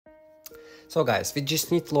So guys, we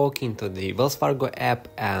just need to log into the Wells Fargo app,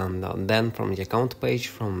 and then from the account page,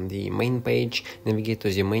 from the main page, navigate to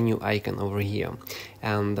the menu icon over here.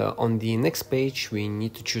 And on the next page, we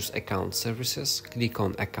need to choose account services. Click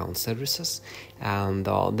on account services, and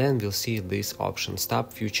then we'll see this option,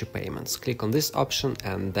 stop future payments. Click on this option,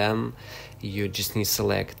 and then you just need to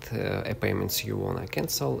select a payments you want to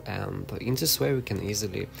cancel, and in this way we can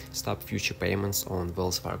easily stop future payments on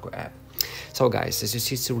Wells Fargo app. So guys, as you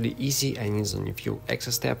see, it's really easy and it's only a few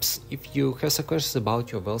extra steps. If you have some questions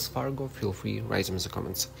about your Wells Fargo, feel free to write them in the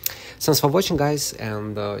comments. Thanks for watching guys,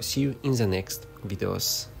 and see you in the next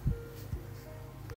videos.